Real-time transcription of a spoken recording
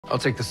I'll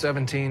take the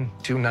 17,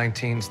 2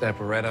 19s, that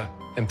Beretta,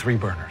 and 3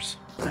 burners.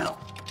 Well,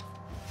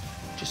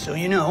 just so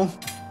you know,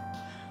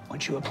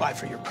 once you apply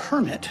for your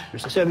permit,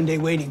 there's a 7-day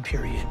waiting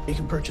period. You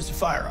can purchase a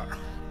firearm.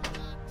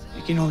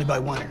 You can only buy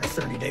one in a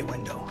 30-day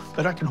window,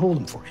 but I can hold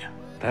them for you.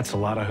 That's a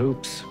lot of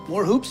hoops.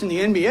 More hoops in the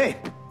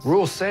NBA.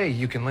 Rules say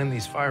you can lend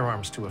these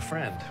firearms to a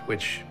friend,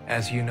 which,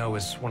 as you know,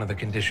 is one of the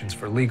conditions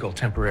for legal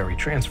temporary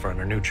transfer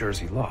under New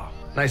Jersey law.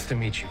 Nice to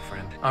meet you,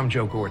 friend. I'm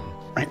Joe Gordon.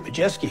 Frank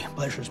Majeski,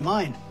 pleasure's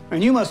mine.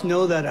 And you must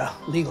know that a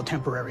legal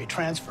temporary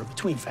transfer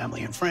between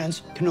family and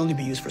friends can only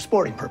be used for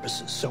sporting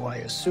purposes, so I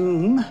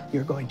assume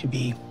you're going to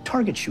be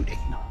target shooting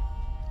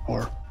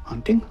or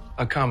hunting?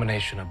 A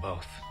combination of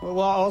both. Well,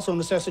 also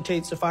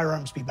necessitates the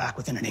firearms be back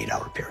within an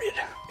 8-hour period.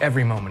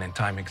 Every moment in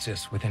time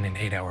exists within an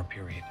 8-hour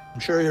period. I'm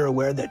sure you're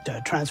aware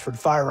that transferred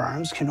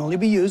firearms can only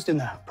be used in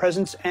the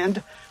presence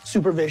and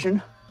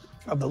supervision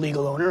of the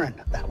legal owner, and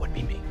that would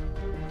be me.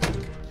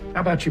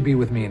 How about you be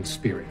with me in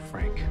spirit,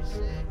 Frank?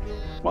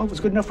 Well, if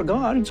it's good enough for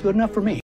God, it's good enough for me.